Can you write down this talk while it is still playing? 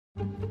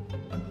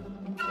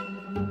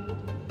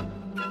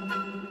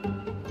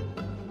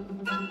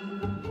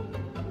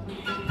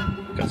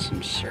Got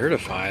some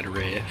certified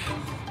Riff.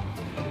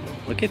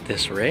 Look at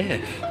this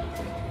Riff.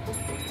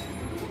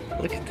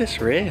 Look at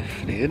this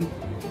Riff, dude.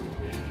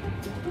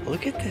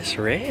 Look at this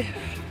Riff.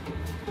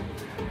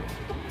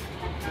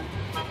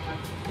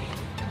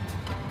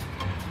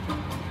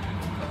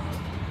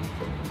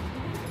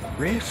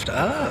 Riffed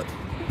up.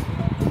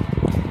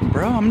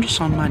 Bro, I'm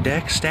just on my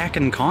deck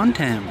stacking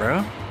content,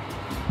 bro.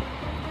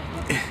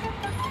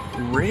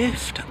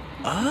 Riffed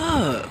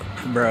up,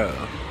 bro.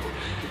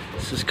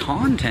 This is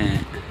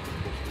content.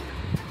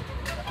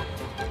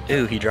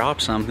 Ooh, he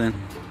dropped something.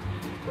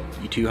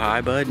 You too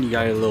high, bud? You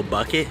got a little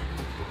bucket?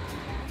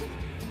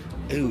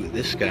 Ooh,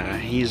 this guy,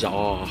 he's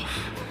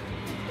off.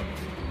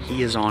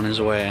 He is on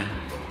his way.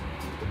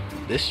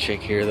 This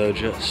chick here, though,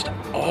 just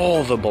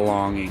all the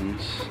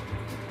belongings.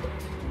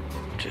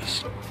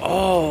 Just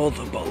all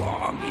the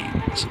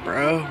belongings,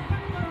 bro.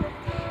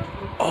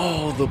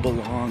 All the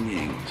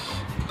belongings.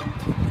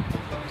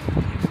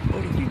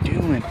 What are you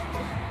doing?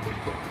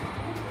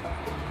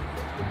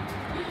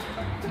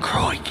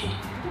 Crikey.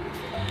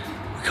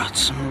 We got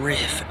some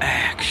Riff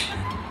action.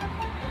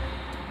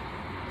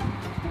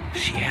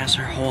 She has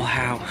her whole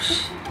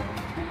house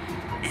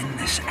in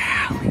this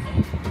alley.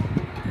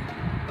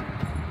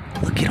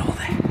 Look at all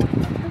that.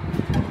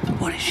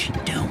 What is she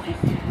doing?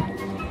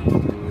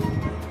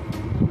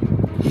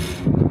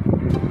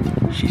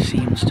 She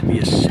seems to be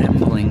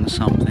assembling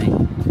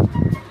something.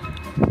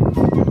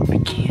 I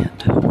can't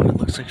tell, but it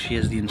looks like she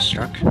has the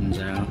instructions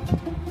out.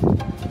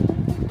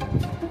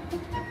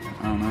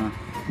 I don't know.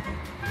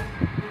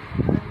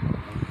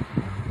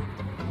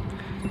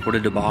 What a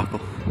debacle.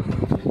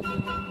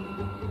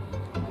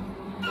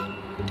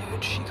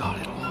 Dude, she got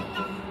it all.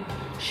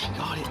 She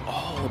got it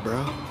all,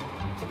 bro.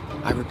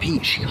 I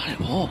repeat, she got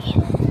it all.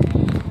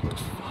 What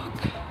the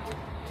fuck?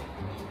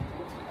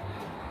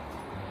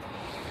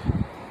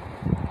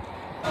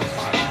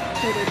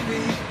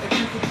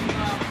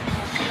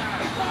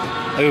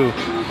 Ooh.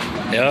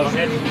 Yep.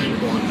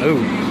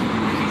 Ooh.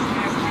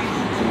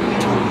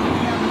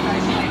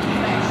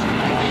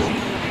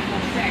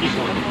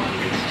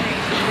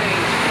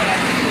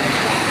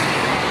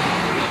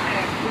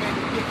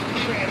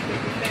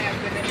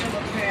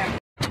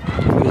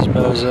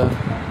 Boza.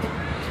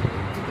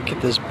 Look at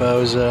this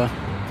boza.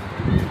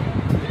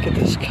 Look at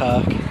this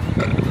cock.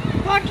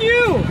 Fuck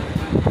you!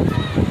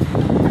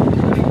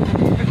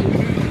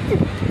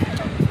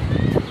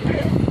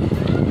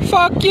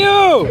 Fuck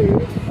you!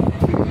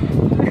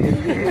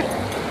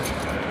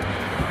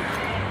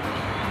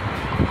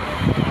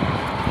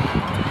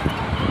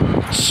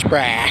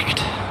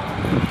 Spracked.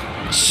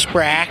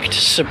 Spracked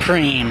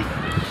Supreme.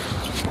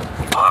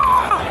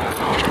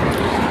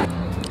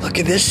 Look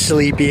at this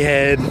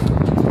sleepyhead.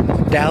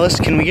 Dallas,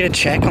 can we get a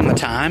check on the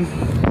time?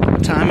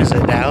 What time is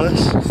it,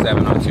 Dallas?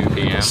 7:02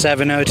 p.m.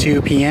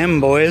 7:02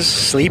 p.m., boys.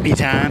 Sleepy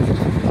time.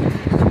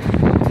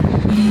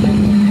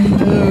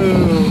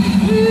 Ooh.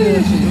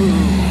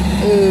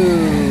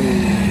 Ooh.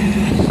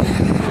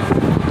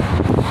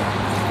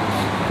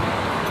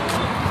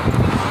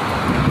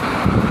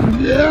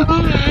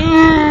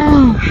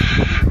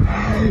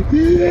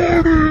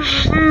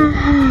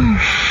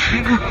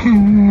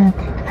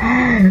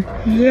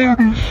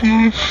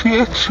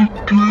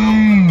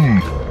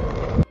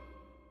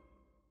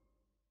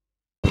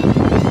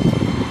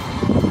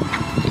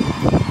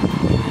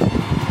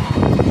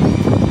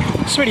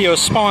 This video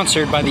is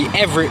sponsored by the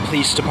Everett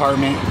Police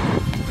Department.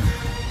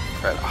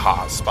 We're at a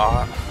hot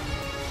spot.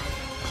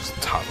 There's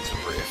tons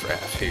of Riff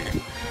Raff here.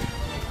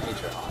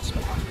 Major hot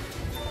spot.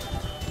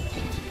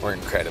 We're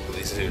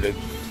incredibly suited.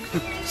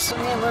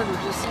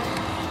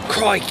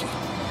 Crikey!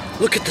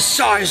 Look at the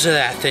size of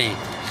that thing.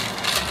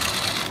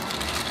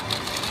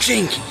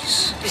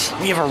 Jinkies.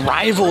 We have a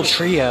rival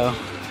trio.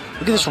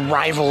 Look at this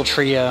rival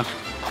trio.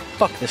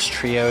 Fuck this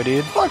trio,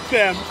 dude. Fuck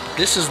them.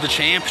 This is the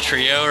champ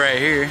trio right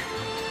here.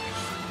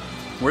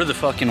 We're the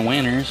fucking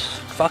winners.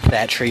 Fuck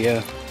that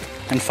trio.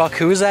 And fuck,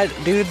 who was that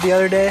dude the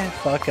other day?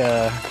 Fuck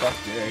Fuck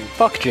Jerry.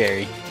 Fuck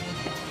Jerry.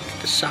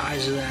 The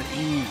size of that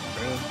ant,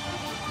 bro.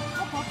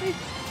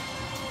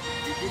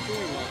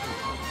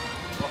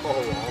 Oh,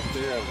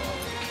 Walter, I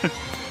love it.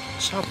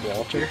 What's up,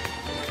 Walter?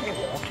 Hey,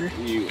 Walter.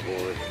 You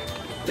boy.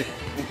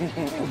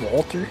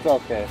 Walter? It's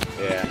okay.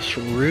 Yeah. This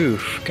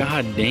roof,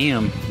 god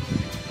damn.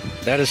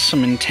 That is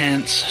some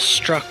intense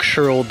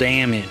structural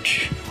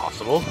damage.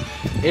 Possible.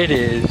 It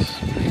is.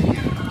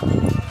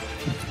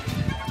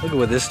 Look at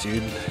what this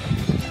dude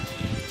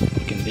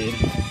fucking did.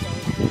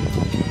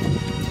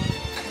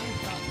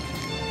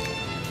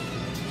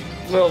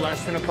 A little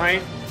less than a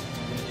pint.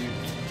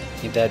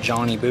 Get that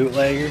Johnny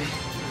bootlegger.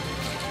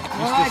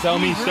 Used to sell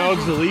me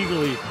Sogs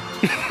illegally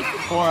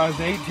before I was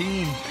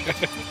 18.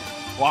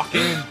 Walk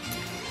in.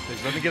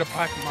 Says, let me get a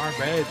pack of our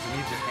beds. And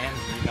he just hands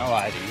me no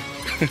ID.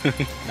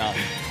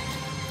 Nothing.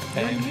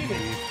 None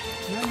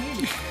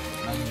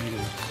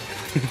needed.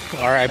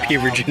 R.I.P.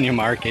 Virginia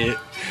Market.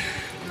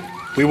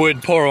 We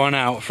would pour one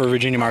out for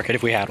Virginia Market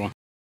if we had one.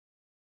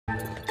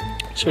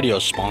 This video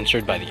is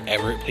sponsored by the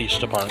Everett Police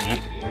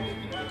Department.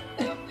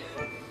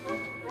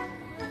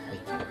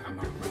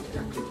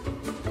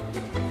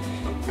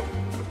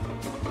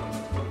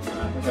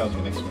 That was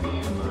mixed with the I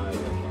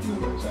can't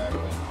remember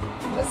exactly.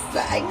 The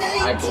Saga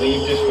 19. I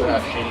believe just for how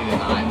shitty the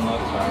 9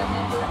 looks, I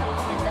remember. I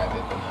think I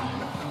did the 9.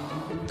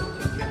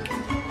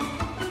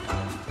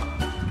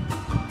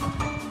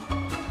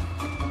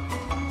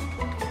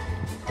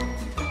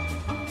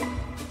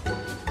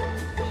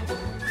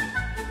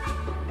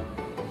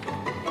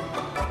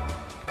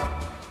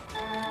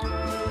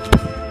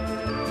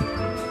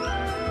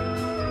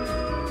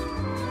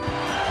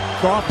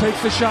 Raff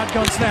takes the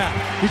shotgun snap.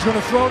 He's going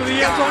to throw to the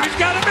end zone. He's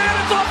got a man.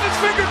 It's off his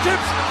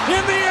fingertips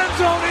in the end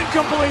zone.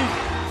 Incomplete.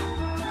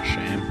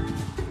 Shame.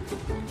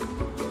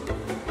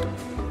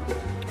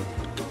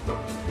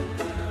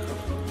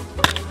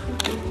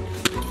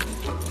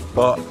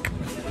 Fuck.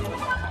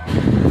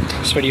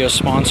 This video is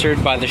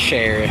sponsored by the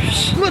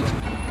sheriffs. What?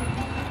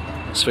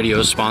 This video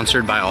is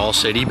sponsored by All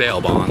City Bail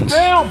Bonds.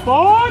 Bail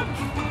bond?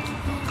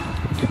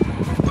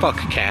 Fuck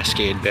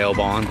Cascade Bail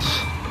Bonds.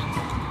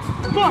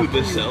 Fuck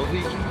The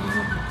selfie?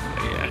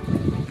 Yeah.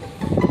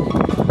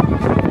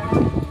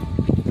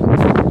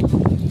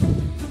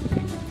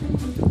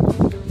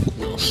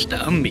 Little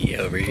Stumby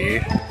over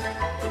here.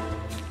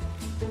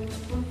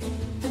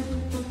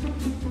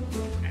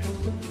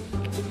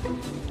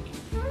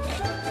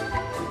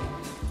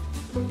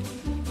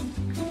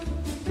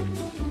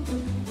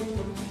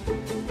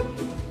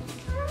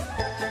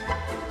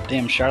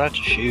 Damn, shout out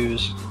to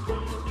shoes.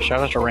 Shout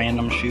out to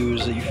random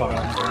shoes that you find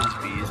on the ground.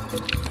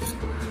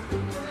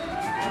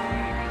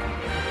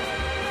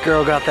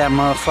 Girl got that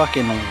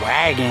motherfucking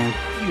wagon.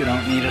 You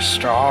don't need a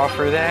straw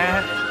for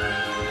that.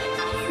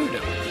 You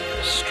don't need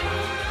a straw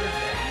for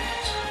that.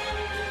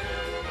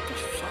 What the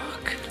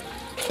fuck?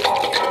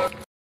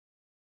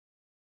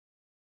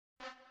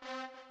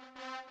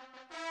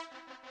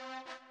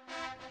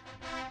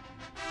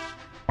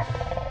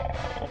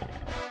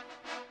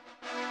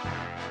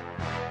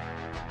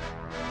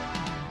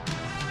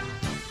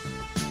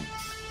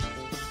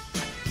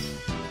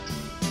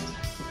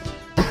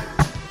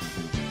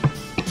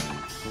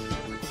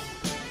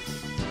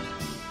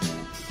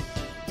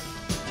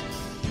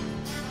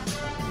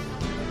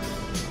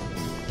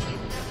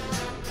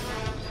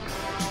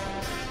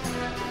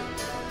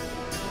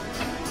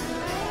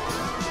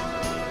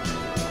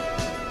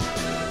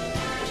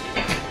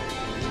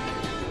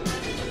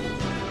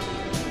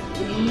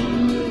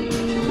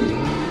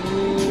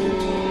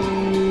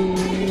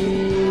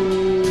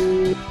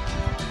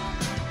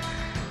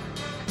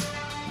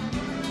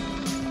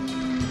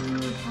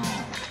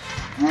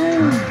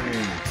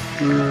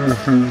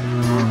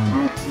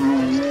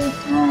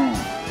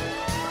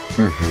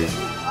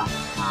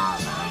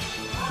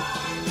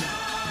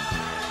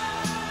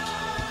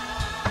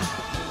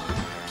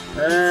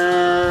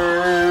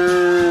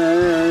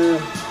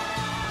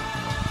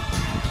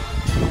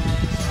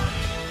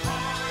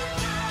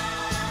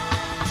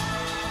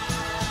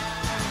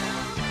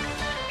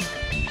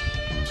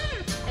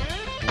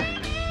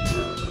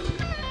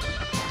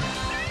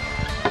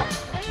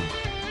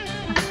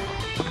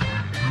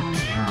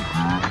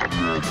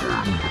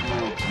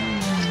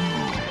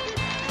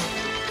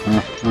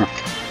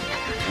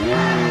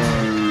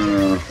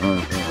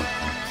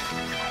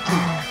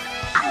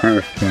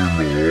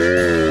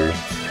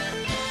 Oh,